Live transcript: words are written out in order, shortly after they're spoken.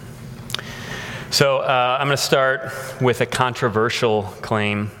So I'm going to start with a controversial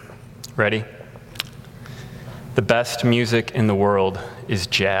claim. Ready? The best music in the world is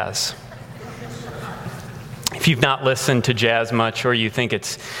jazz. If you've not listened to jazz much, or you think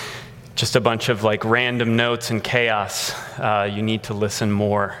it's just a bunch of like random notes and chaos, you need to listen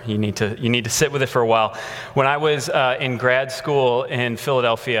more. You need to sit with it for a while. When I was in grad school in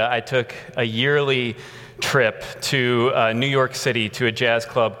Philadelphia, I took a yearly trip to New York City to a jazz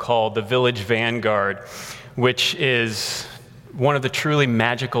club called the Village Vanguard, which is one of the truly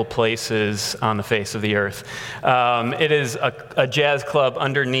magical places on the face of the earth. It is a jazz club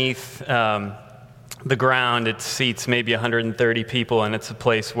underneath the ground. It seats maybe 130 people, and it's a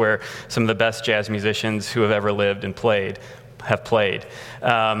place where some of the best jazz musicians who have ever lived and have played.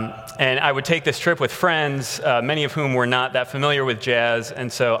 And I would take this trip with friends, many of whom were not that familiar with jazz,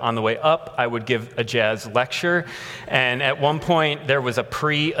 and so on the way up, I would give a jazz lecture. And at one point, there was a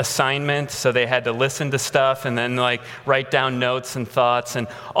pre-assignment, so they had to listen to stuff and then write down notes and thoughts. And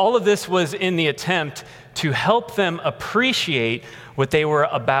all of this was in the attempt to help them appreciate what they were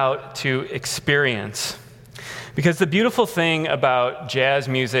about to experience. Because the beautiful thing about jazz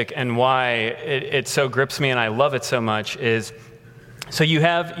music and why it so grips me and I love it so much is, so you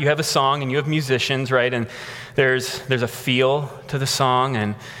have a song and you have musicians, right? And there's a feel to the song,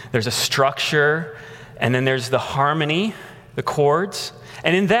 and there's a structure, and then there's the harmony, the chords.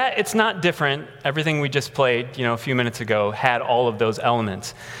 And in that, it's not different. Everything we just played, a few minutes ago had all of those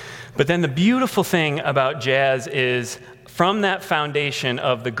elements. But then the beautiful thing about jazz is, from that foundation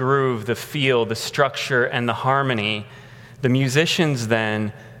of the groove, the feel, the structure, and the harmony, the musicians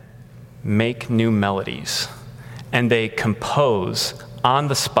then make new melodies. And they compose on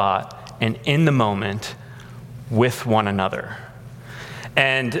the spot and in the moment with one another.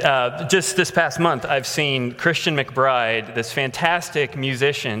 And just this past month, I've seen Christian McBride, this fantastic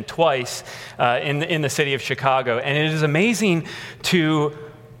musician, twice in the city of Chicago. And it is amazing to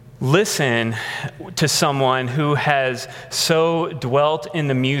listen to someone who has so dwelt in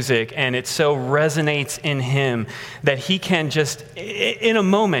the music and it so resonates in him that he can just, in a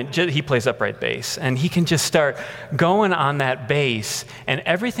moment, he plays upright bass, and he can just start going on that bass, and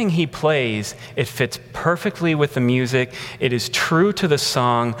everything he plays, it fits perfectly with the music. It is true to the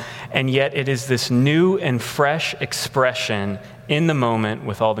song, and yet it is this new and fresh expression in the moment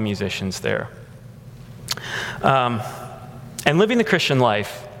with all the musicians there. And living the Christian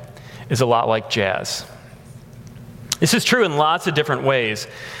life is a lot like jazz. This is true in lots of different ways.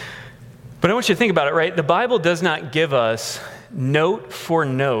 But I want you to think about it, right? The Bible does not give us note for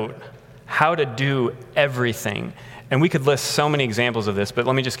note how to do everything. And we could list so many examples of this, but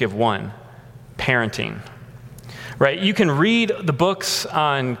let me just give one. Parenting. Right? You can read the books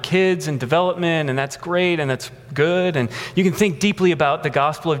on kids and development, and that's great and that's good. And you can think deeply about the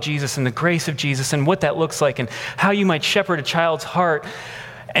gospel of Jesus and the grace of Jesus and what that looks like and how you might shepherd a child's heart.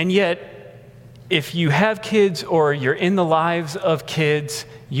 And yet, if you have kids or you're in the lives of kids,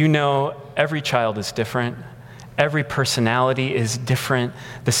 you know every child is different. Every personality is different.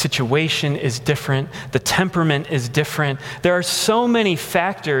 The situation is different. The temperament is different. There are so many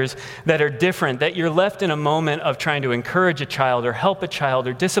factors that are different that you're left in a moment of trying to encourage a child or help a child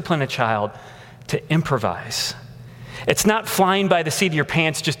or discipline a child to improvise. It's not flying by the seat of your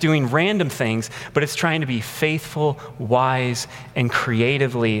pants just doing random things, but it's trying to be faithful, wise, and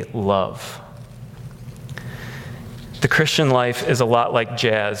creatively love. The Christian life is a lot like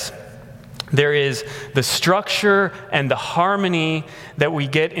jazz. There is the structure and the harmony that we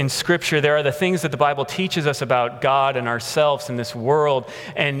get in Scripture. There are the things that the Bible teaches us about God and ourselves in this world.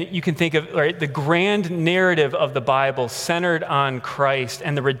 And you can think of the grand narrative of the Bible centered on Christ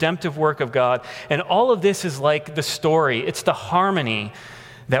and the redemptive work of God. And all of this is like the story. It's the harmony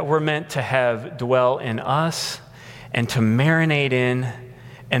that we're meant to have dwell in us and to marinate in.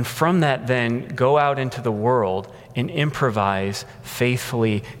 And from that then go out into the world and improvise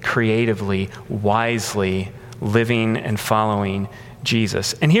faithfully, creatively, wisely, living and following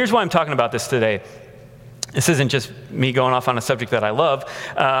Jesus. And here's why I'm talking about this today. This isn't just me going off on a subject that I love.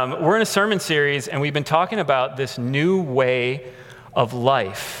 We're in a sermon series, and we've been talking about this new way of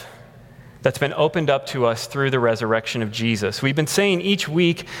life that's been opened up to us through the resurrection of Jesus. We've been saying each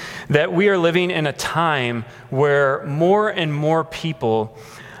week that we are living in a time where more and more people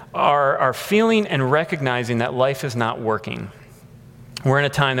are feeling and recognizing that life is not working. We're in a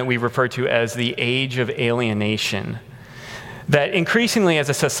time that we refer to as the age of alienation. That increasingly as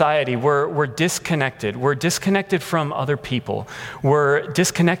a society, we're disconnected. We're disconnected from other people. We're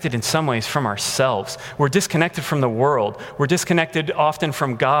disconnected in some ways from ourselves. We're disconnected from the world. We're disconnected often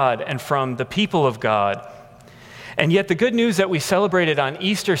from God and from the people of God. And yet the good news that we celebrated on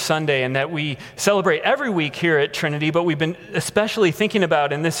Easter Sunday and that we celebrate every week here at Trinity, but we've been especially thinking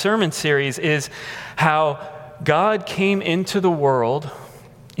about in this sermon series, is how God came into the world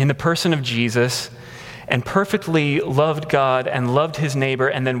in the person of Jesus and perfectly loved God and loved his neighbor,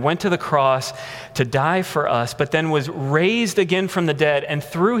 and then went to the cross to die for us, but then was raised again from the dead. And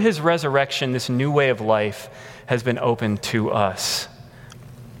through his resurrection, this new way of life has been opened to us.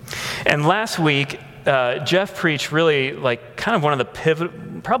 And last week, Jeff preached really kind of one of the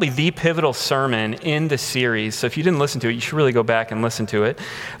probably the pivotal sermon in the series. So if you didn't listen to it, you should really go back and listen to it.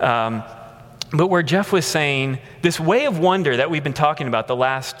 But where Jeff was saying this way of wonder that we've been talking about the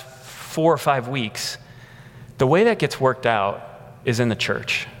last 4 or 5 weeks, the way that gets worked out is in the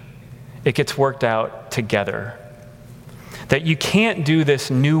church. It gets worked out together. That you can't do this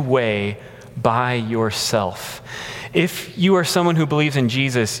new way by yourself. If you are someone who believes in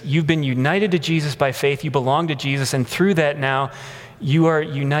Jesus, you've been united to Jesus by faith, you belong to Jesus, and through that now, you are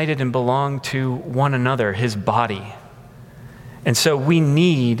united and belong to one another, his body. And so we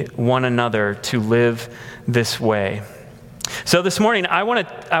need one another to live this way. So this morning, I want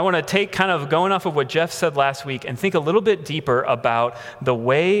to take kind of going off of what Jeff said last week and think a little bit deeper about the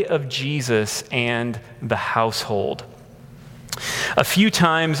way of Jesus and the household. A few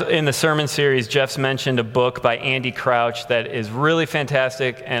times in the sermon series, Jeff's mentioned a book by Andy Crouch that is really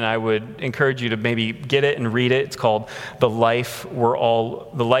fantastic, and I would encourage you to maybe get it and read it. It's called The Life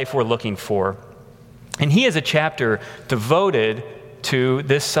We're Looking For. And he has a chapter devoted to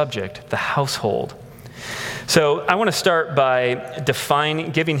this subject, the household. So I want to start by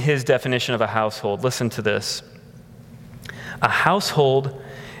giving his definition of a household. Listen to this. A household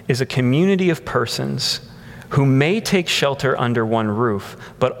is a community of persons who may take shelter under one roof,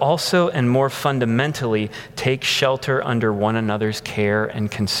 but also and more fundamentally take shelter under one another's care and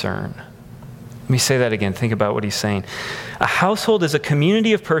concern. Let me say that again. Think about what he's saying. A household is a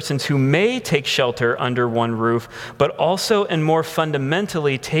community of persons who may take shelter under one roof, but also and more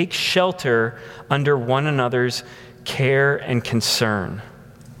fundamentally take shelter under one another's care and concern.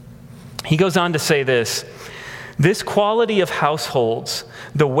 He goes on to say this. This quality of households,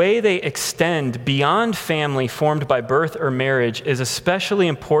 the way they extend beyond family formed by birth or marriage, is especially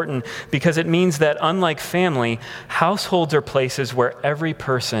important because it means that, unlike family, households are places where every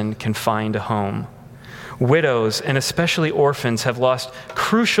person can find a home. Widows, and especially orphans, have lost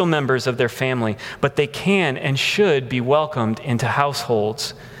crucial members of their family, but they can and should be welcomed into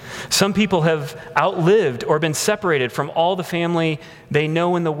households. Some people have outlived or been separated from all the family they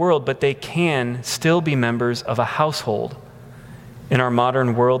know in the world, but they can still be members of a household. In our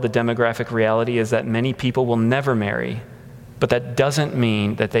modern world, the demographic reality is that many people will never marry, but that doesn't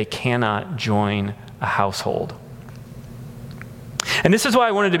mean that they cannot join a household. And this is why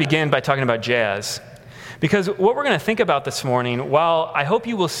I wanted to begin by talking about jazz. Because what we're going to think about this morning, while I hope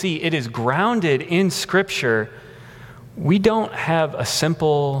you will see it is grounded in Scripture, we don't have a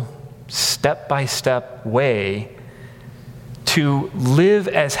simple step-by-step way to live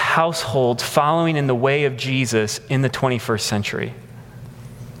as households following in the way of Jesus in the 21st century.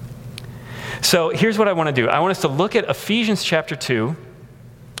 So here's what I want to do. I want us to look at Ephesians chapter 2,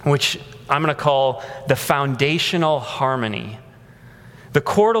 which I'm going to call the foundational harmony, the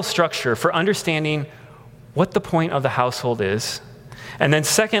chordal structure for understanding what the point of the household is. And then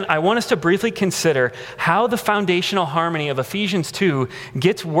second, I want us to briefly consider how the foundational harmony of Ephesians 2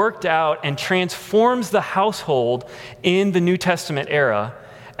 gets worked out and transforms the household in the New Testament era.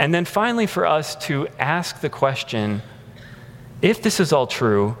 And then finally, for us to ask the question, if this is all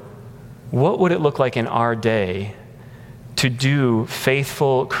true, what would it look like in our day to do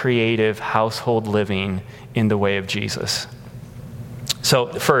faithful, creative household living in the way of Jesus? So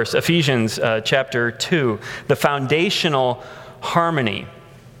first, Ephesians chapter 2, the foundational harmony.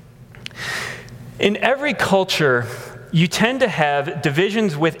 In every culture, you tend to have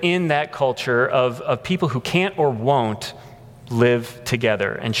divisions within that culture of people who can't or won't live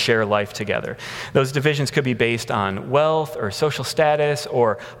together and share life together. Those divisions could be based on wealth or social status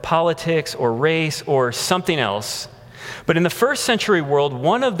or politics or race or something else. But in the first century world,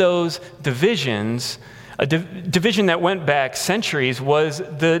 one of those divisions, a division that went back centuries, was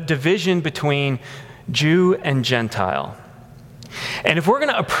the division between Jew and Gentile. And if we're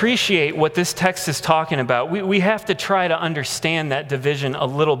going to appreciate what this text is talking about, we have to try to understand that division a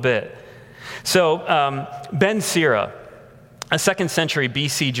little bit. So Ben Sira, a 2nd century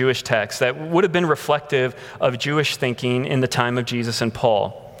BC Jewish text that would have been reflective of Jewish thinking in the time of Jesus and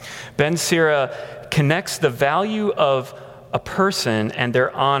Paul. Ben Sira connects the value of a person and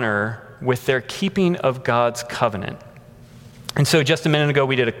their honor with their keeping of God's covenant. And so just a minute ago,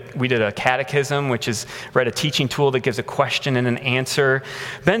 we did a catechism, which is a teaching tool that gives a question and an answer.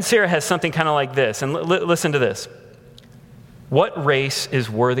 Ben Sira has something kind of like this, and listen to this. What race is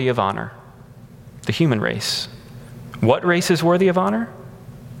worthy of honor? The human race. What race is worthy of honor?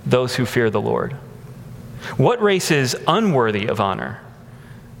 Those who fear the Lord. What race is unworthy of honor?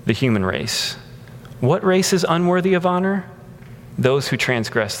 The human race. What race is unworthy of honor? Those who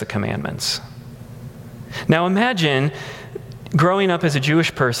transgress the commandments. Now imagine growing up as a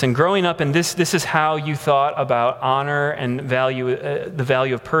Jewish person, growing up and this is how you thought about honor and value, the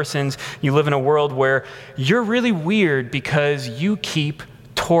value of persons. You live in a world where you're really weird because you keep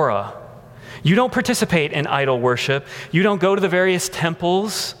Torah. You don't participate in idol worship. You don't go to the various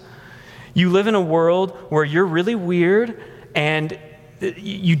temples. You live in a world where you're really weird and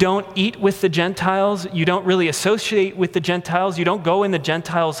you don't eat with the Gentiles. You don't really associate with the Gentiles. You don't go in the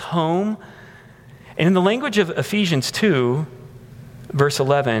Gentiles' home. And in the language of Ephesians 2, verse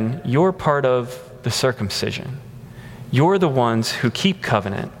 11, you're part of the circumcision. You're the ones who keep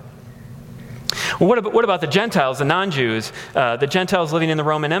covenant. Well, what about the Gentiles, the non-Jews, the Gentiles living in the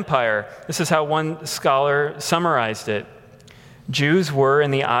Roman Empire? This is how one scholar summarized it. Jews were,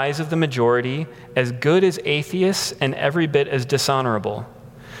 in the eyes of the majority, as good as atheists and every bit as dishonorable.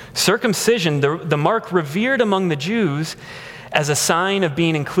 Circumcision, the mark revered among the Jews as a sign of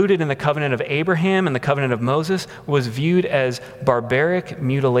being included in the covenant of Abraham and the covenant of Moses, was viewed as barbaric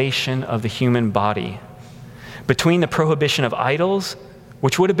mutilation of the human body. Between the prohibition of idols,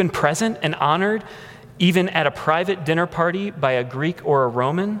 which would have been present and honored even at a private dinner party by a Greek or a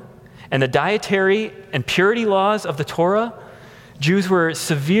Roman, and the dietary and purity laws of the Torah, Jews were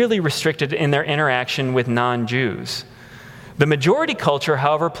severely restricted in their interaction with non-Jews. The majority culture,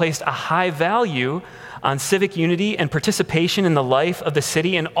 however, placed a high value on civic unity and participation in the life of the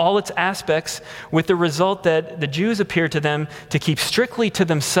city in all its aspects, with the result that the Jews appeared to them to keep strictly to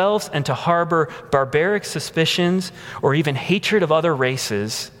themselves and to harbor barbaric suspicions or even hatred of other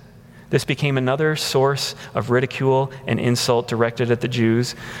races. This became another source of ridicule and insult directed at the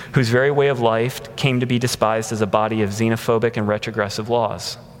Jews, whose very way of life came to be despised as a body of xenophobic and retrogressive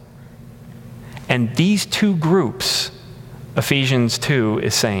laws. And these two groups, Ephesians 2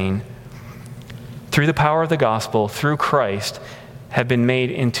 is saying, through the power of the gospel, through Christ, have been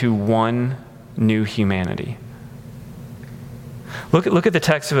made into one new humanity. Look at the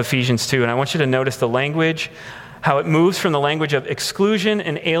text of Ephesians 2, and I want you to notice the language, how it moves from the language of exclusion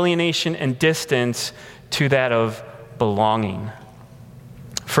and alienation and distance to that of belonging.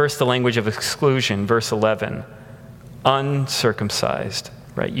 First, the language of exclusion, verse 11, uncircumcised.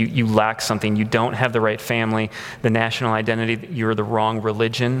 Right? You lack something. You don't have the right family, the national identity. You're the wrong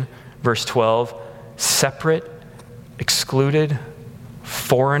religion. Verse 12, separate, excluded,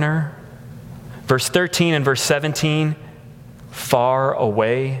 foreigner. Verse 13 and verse 17, far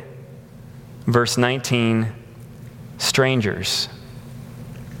away. Verse 19, strangers.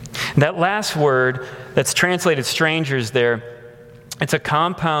 That last word that's translated strangers there, it's a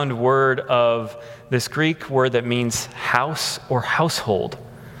compound word of this Greek word that means house or household,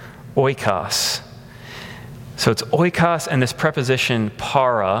 oikos. So it's oikos and this preposition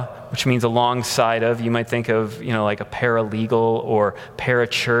para, which means alongside of. You might think of, like a paralegal or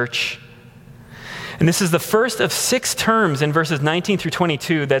parachurch. And this is the first of 6 terms in verses 19 through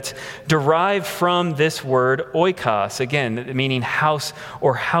 22 that's derived from this word oikos, again, meaning house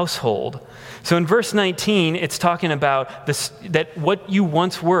or household. So in verse 19, it's talking about this, that what you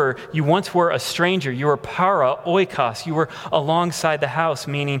once were a stranger. You were para, oikos. You were alongside the house,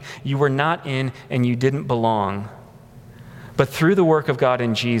 meaning you were not in and you didn't belong. But through the work of God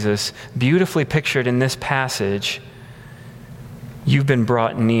in Jesus, beautifully pictured in this passage, you've been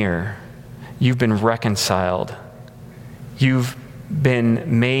brought near. You've been reconciled. You've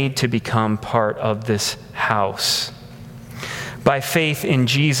been made to become part of this house. By faith in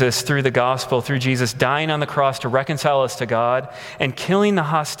Jesus, through the gospel, through Jesus dying on the cross to reconcile us to God and killing the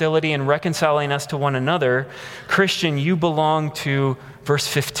hostility and reconciling us to one another, Christian, you belong to, verse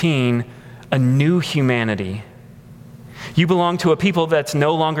 15, a new humanity. You belong to a people that's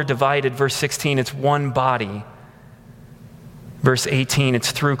no longer divided. Verse 16, it's one body. Verse 18,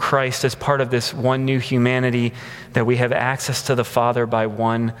 it's through Christ as part of this one new humanity that we have access to the Father by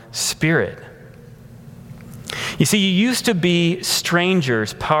one Spirit. You see, you used to be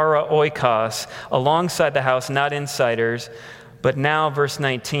strangers, para oikos, alongside the house, not insiders. But now, verse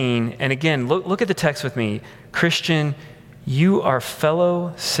 19, and again, look at the text with me. Christian, you are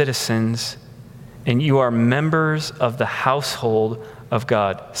fellow citizens and you are members of the household of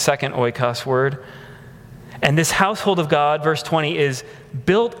God. Second oikos word. And this household of God, verse 20, is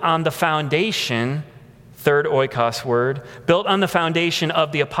built on the foundation Third oikos word, built on the foundation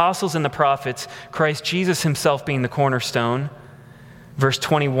of the apostles and the prophets, Christ Jesus himself being the cornerstone. Verse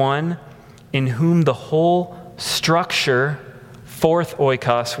 21, in whom the whole structure, fourth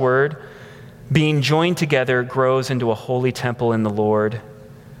oikos word, being joined together grows into a holy temple in the Lord.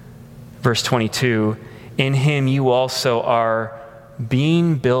 Verse 22, in him you also are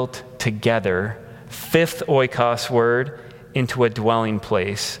being built together, fifth oikos word, into a dwelling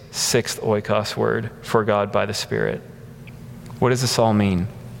place, sixth oikos word, for God by the Spirit. What does this all mean?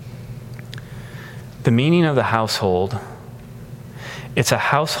 The meaning of the household, it's a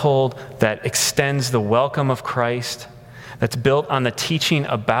household that extends the welcome of Christ, that's built on the teaching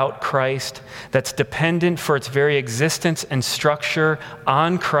about Christ, that's dependent for its very existence and structure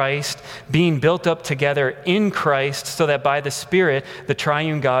on Christ, being built up together in Christ so that by the Spirit, the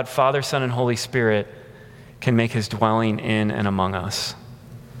triune God, Father, Son, and Holy Spirit, can make his dwelling in and among us.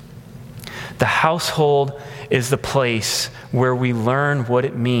 The household is the place where we learn what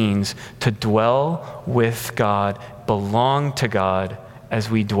it means to dwell with God, belong to God, as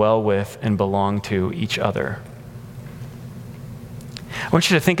we dwell with and belong to each other. I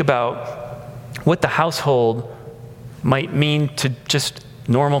want you to think about what the household might mean to just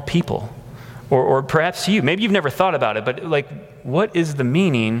normal people, or perhaps you. Maybe you've never thought about it, but what is the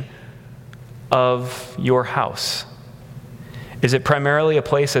meaning of your house? Is it primarily a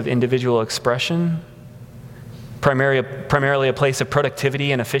place of individual expression? Primarily a place of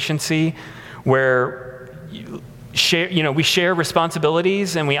productivity and efficiency, where we share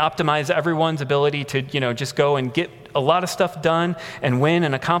responsibilities and we optimize everyone's ability to just go and get a lot of stuff done and win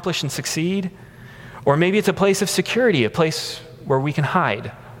and accomplish and succeed? Or maybe it's a place of security, a place where we can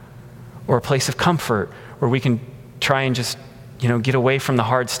hide, or a place of comfort where we can try and just get away from the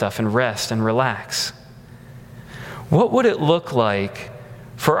hard stuff and rest and relax. What would it look like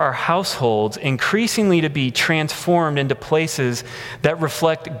for our households increasingly to be transformed into places that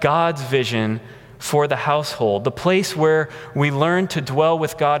reflect God's vision for the household, the place where we learn to dwell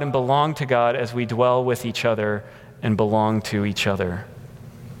with God and belong to God as we dwell with each other and belong to each other?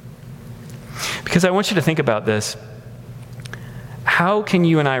 Because I want you to think about this. How can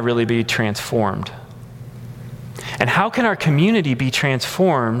you and I really be transformed? And how can our community be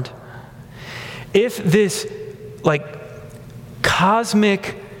transformed if this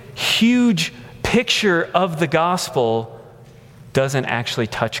cosmic, huge picture of the gospel doesn't actually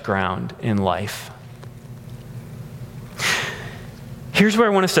touch ground in life? Here's where I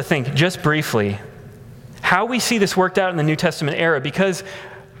want us to think, just briefly, how we see this worked out in the New Testament era, because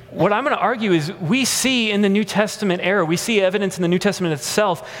what I'm going to argue is we see in the New Testament era, we see evidence in the New Testament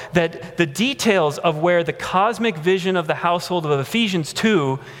itself that the details of where the cosmic vision of the household of Ephesians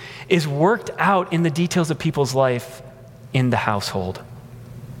 2 is worked out in the details of people's life in the household.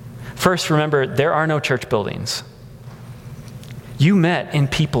 First, remember, there are no church buildings. You met in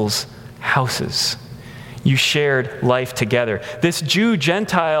people's houses. You shared life together. This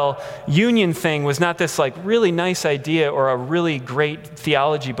Jew-Gentile union thing was not this really nice idea or a really great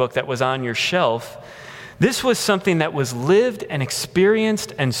theology book that was on your shelf. This was something that was lived and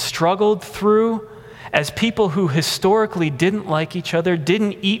experienced and struggled through as people who historically didn't like each other,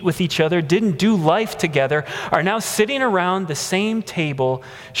 didn't eat with each other, didn't do life together, are now sitting around the same table,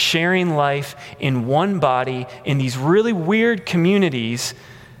 sharing life in one body in these really weird communities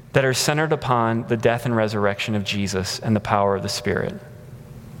that are centered upon the death and resurrection of Jesus and the power of the Spirit.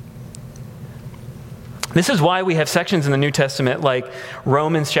 This is why we have sections in the New Testament like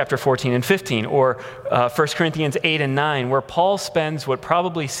Romans chapter 14 and 15, or 1 Corinthians 8 and 9, where Paul spends what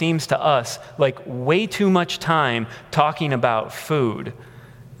probably seems to us like way too much time talking about food,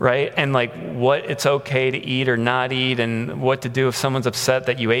 right? And what it's okay to eat or not eat, and what to do if someone's upset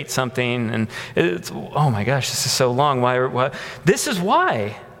that you ate something. And it's, oh my gosh, this is so long. Why? This is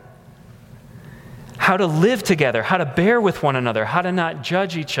why. How to live together, how to bear with one another, how to not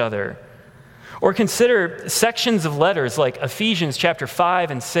judge each other. Or consider sections of letters like Ephesians chapter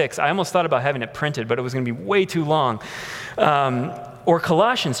 5 and 6. I almost thought about having it printed, but it was going to be way too long. Or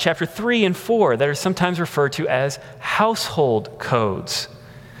Colossians chapter 3 and 4 that are sometimes referred to as household codes.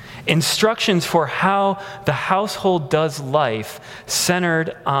 Instructions for how the household does life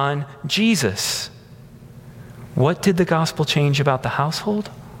centered on Jesus. What did the gospel change about the household?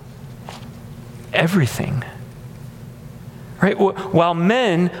 Everything. Right? While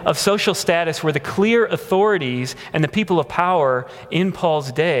men of social status were the clear authorities and the people of power in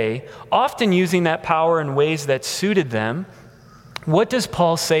Paul's day, often using that power in ways that suited them, what does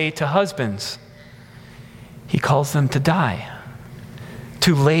Paul say to husbands? He calls them to die,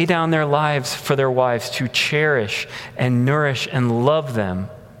 to lay down their lives for their wives, to cherish and nourish and love them.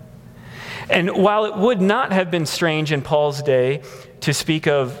 And while it would not have been strange in Paul's day to speak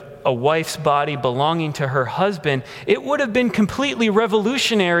of a wife's body belonging to her husband, it would have been completely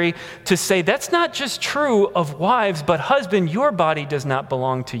revolutionary to say that's not just true of wives, but husband, your body does not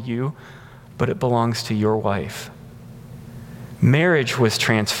belong to you, but it belongs to your wife. Marriage was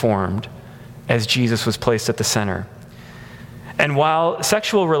transformed as Jesus was placed at the center. And while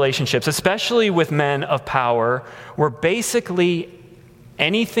sexual relationships, especially with men of power, were basically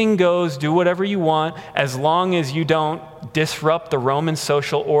anything goes, do whatever you want, as long as you don't disrupt the Roman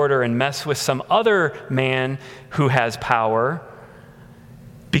social order and mess with some other man who has power,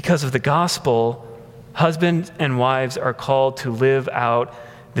 because of the gospel, husbands and wives are called to live out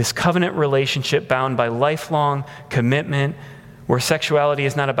this covenant relationship bound by lifelong commitment, where sexuality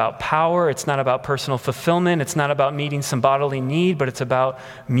is not about power, it's not about personal fulfillment, it's not about meeting some bodily need, but it's about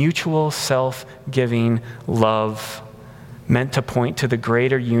mutual self-giving love meant to point to the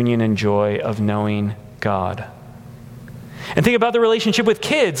greater union and joy of knowing God. And think about the relationship with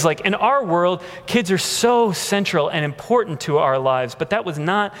kids. Like in our world, kids are so central and important to our lives, but that was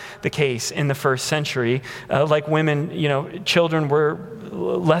not the case in the first century. Like women, children were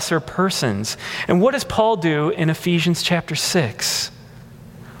lesser persons. And what does Paul do in Ephesians chapter 6?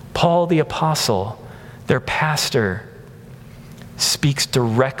 Paul the apostle, their pastor, speaks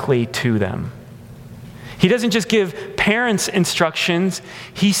directly to them. He doesn't just give parents instructions,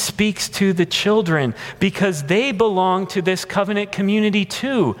 he speaks to the children because they belong to this covenant community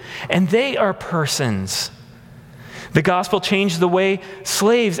too, and they are persons. The gospel changed the way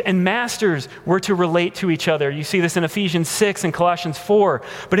slaves and masters were to relate to each other. You see this in Ephesians 6 and Colossians 4.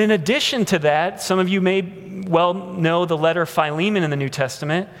 But in addition to that, some of you may well know the letter Philemon in the New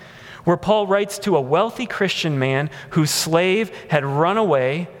Testament, where Paul writes to a wealthy Christian man whose slave had run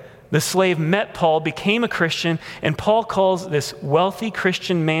away. The slave met Paul, became a Christian, and Paul calls this wealthy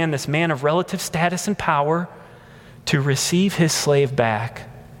Christian man, this man of relative status and power, to receive his slave back,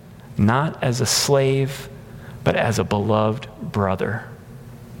 not as a slave, but as a beloved brother.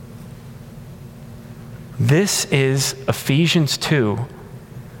 This is Ephesians 2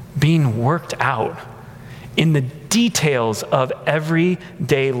 being worked out in the details of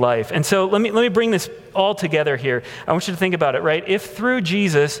everyday life. And so let me bring this all together here. I want you to think about it, right? If through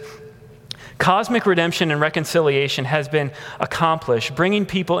Jesus, cosmic redemption and reconciliation has been accomplished, bringing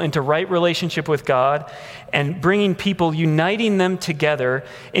people into right relationship with God and bringing people, uniting them together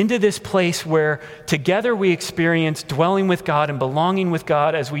into this place where together we experience dwelling with God and belonging with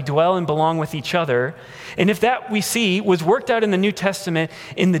God as we dwell and belong with each other. And if that we see was worked out in the New Testament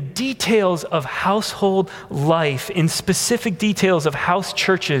in the details of household life, in specific details of house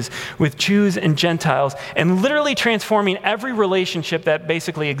churches with Jews and Gentiles, and literally transforming every relationship that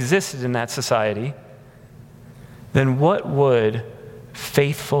basically existed in that society, then what would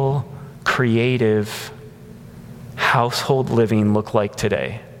faithful, creative household living look like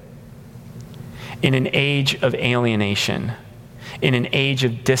today? In an age of alienation, in an age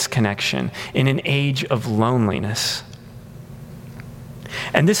of disconnection, in an age of loneliness.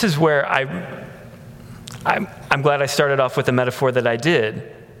 And this is where I'm glad I started off with the metaphor that I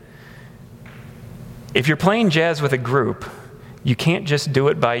did. If you're playing jazz with a group, you can't just do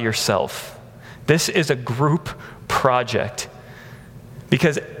it by yourself. This is a group project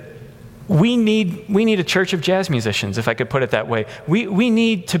because we need a church of jazz musicians, if I could put it that way. We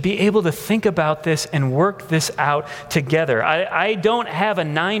need to be able to think about this and work this out together. I don't have a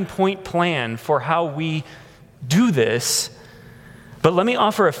 9-point plan for how we do this, but let me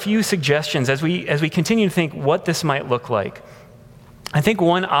offer a few suggestions as we continue to think what this might look like. I think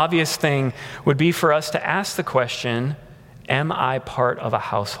one obvious thing would be for us to ask the question, am I part of a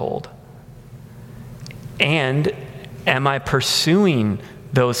household? And am I pursuing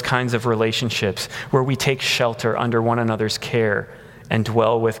those kinds of relationships where we take shelter under one another's care and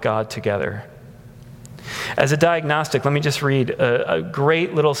dwell with God together? As a diagnostic, let me just read a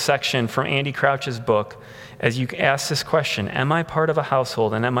great little section from Andy Crouch's book as you ask this question, am I part of a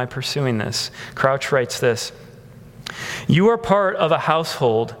household and am I pursuing this? Crouch writes this, you are part of a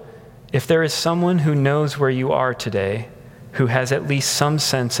household if there is someone who knows where you are today, who has at least some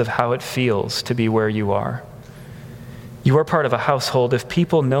sense of how it feels to be where you are. You are part of a household if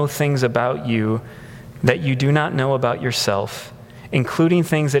people know things about you that you do not know about yourself, including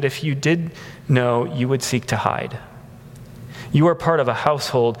things that if you did know, you would seek to hide. You are part of a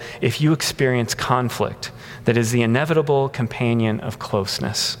household if you experience conflict that is the inevitable companion of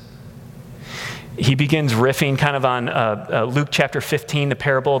closeness. he begins riffing kind of on Luke chapter 15, the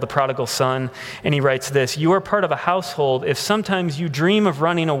parable of the prodigal son, and he writes this: "You are part of a household if sometimes you dream of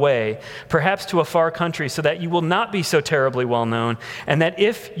running away, perhaps to a far country, so that you will not be so terribly well known, and that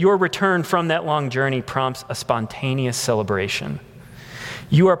if your return from that long journey prompts a spontaneous celebration.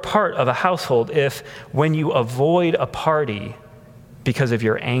 You are part of a household if, when you avoid a party because of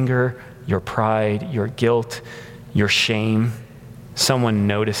your anger, your pride, your guilt, your shame, someone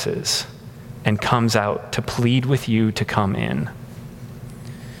notices and comes out to plead with you to come in.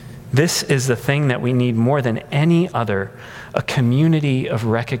 This is the thing that we need more than any other, a community of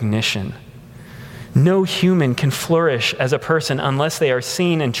recognition. No human can flourish as a person unless they are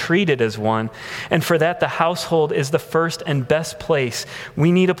seen and treated as one, and for that the household is the first and best place.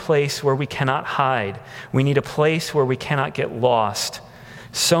 We need a place where we cannot hide. We need a place where we cannot get lost.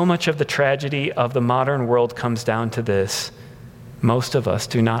 So much of the tragedy of the modern world comes down to this: most of us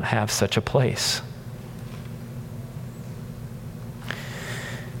do not have such a place.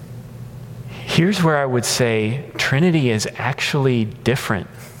 Here's where I would say Trinity is actually different.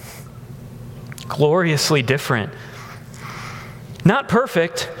 Gloriously different. Not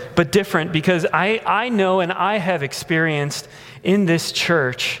perfect, but different, because I know and I have experienced in this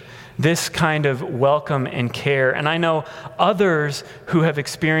church this kind of welcome and care. And I know others who have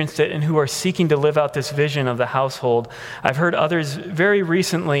experienced it and who are seeking to live out this vision of the household. I've heard others very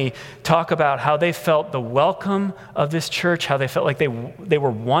recently talk about how they felt the welcome of this church, how they felt like they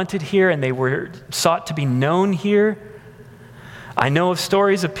were wanted here and they were sought to be known here. I know of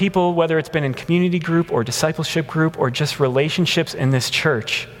stories of people, whether it's been in community group or discipleship group or just relationships in this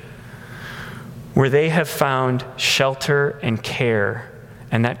church, where they have found shelter and care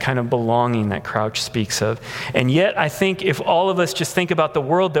and that kind of belonging that Crouch speaks of. And yet, I think if all of us just think about the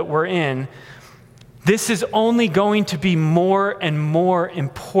world that we're in, this is only going to be more and more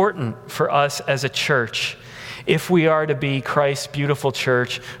important for us as a church if we are to be Christ's beautiful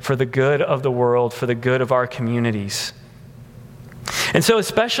church for the good of the world, for the good of our communities. And so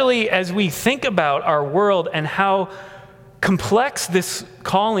especially as we think about our world and how complex this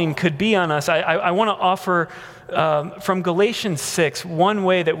calling could be on us, I want to offer from Galatians 6 one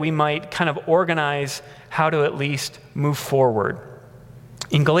way that we might kind of organize how to at least move forward.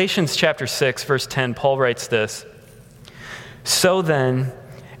 In Galatians chapter 6, verse 10, Paul writes this: "So then,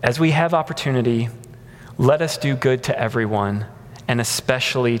 as we have opportunity, let us do good to everyone, and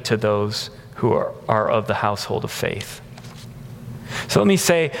especially to those who are of the household of faith." So let me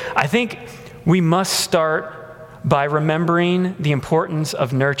say, I think we must start by remembering the importance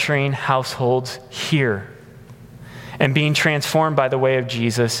of nurturing households here and being transformed by the way of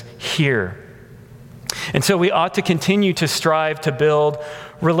Jesus here. And so we ought to continue to strive to build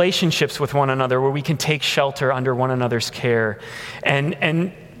relationships with one another where we can take shelter under one another's care.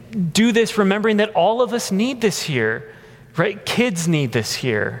 And do this remembering that all of us need this here, right? Kids need this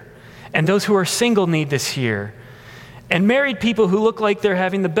here. And those who are single need this here. And married people who look like they're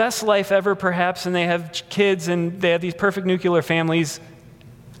having the best life ever, perhaps, and they have kids and they have these perfect nuclear families.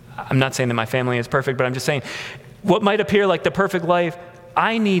 I'm not saying that my family is perfect, but I'm just saying what might appear like the perfect life,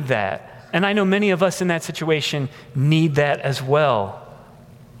 I need that. And I know many of us in that situation need that as well.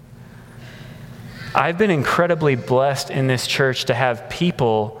 I've been incredibly blessed in this church to have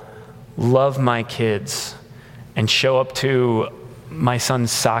people love my kids and show up to my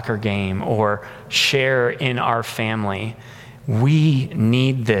son's soccer game or share in our family. We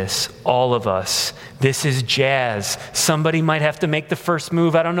need this, all of us. This is jazz. Somebody might have to make the first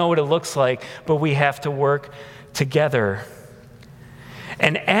move. I don't know what it looks like, but we have to work together.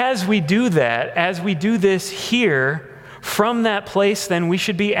 And as we do that, as we do this here, from that place, then we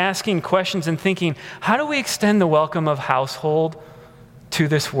should be asking questions and thinking, how do we extend the welcome of household to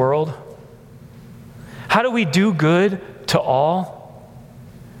this world? How do we do good to all?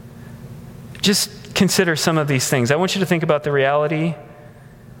 Just consider some of these things. I want you to think about the reality.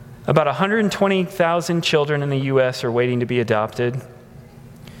 About 120,000 children in the U.S. are waiting to be adopted.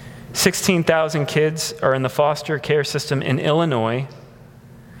 16,000 kids are in the foster care system in Illinois.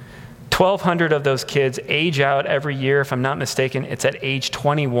 1,200 of those kids age out every year. If I'm not mistaken, it's at age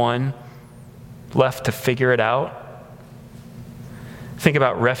 21, left to figure it out. Think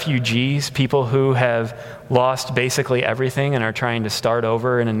about refugees, people who have lost basically everything and are trying to start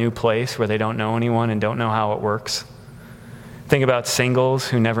over in a new place where they don't know anyone and don't know how it works. Think about singles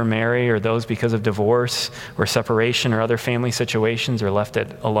who never marry, or those because of divorce or separation or other family situations are left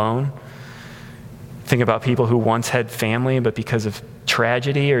alone. Think about people who once had family, but because of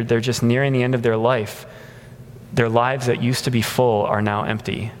tragedy or they're just nearing the end of their life, their lives that used to be full are now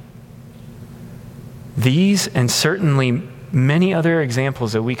empty. These and certainly many other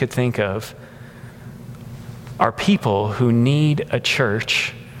examples that we could think of are people who need a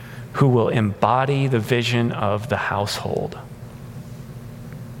church who will embody the vision of the household.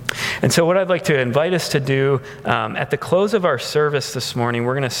 And so what I'd like to invite us to do, at the close of our service this morning,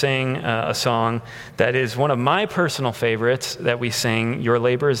 we're going to sing a song that is one of my personal favorites that we sing, "Your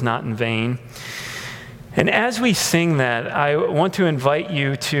Labor is Not in Vain." And as we sing that, I want to invite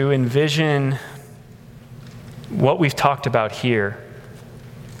you to envision what we've talked about here,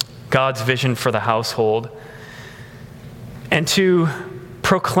 God's vision for the household, and to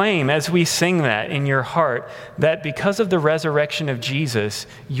proclaim as we sing that in your heart that because of the resurrection of Jesus,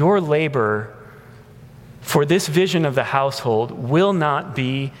 your labor for this vision of the household will not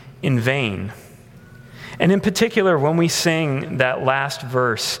be in vain. And in particular, when we sing that last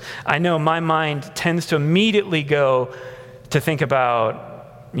verse, I know my mind tends to immediately go to think about,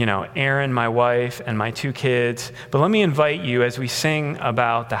 Erin, my wife, and my 2 kids. But let me invite you, as we sing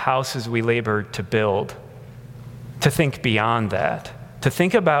about the houses we labor to build, to think beyond that. To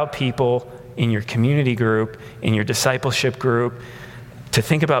think about people in your community group, in your discipleship group, to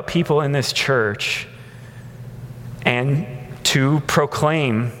think about people in this church, and to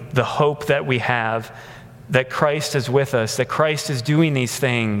proclaim the hope that we have, that Christ is with us, that Christ is doing these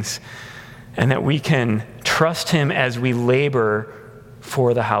things, and that we can trust him as we labor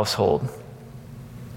for the household.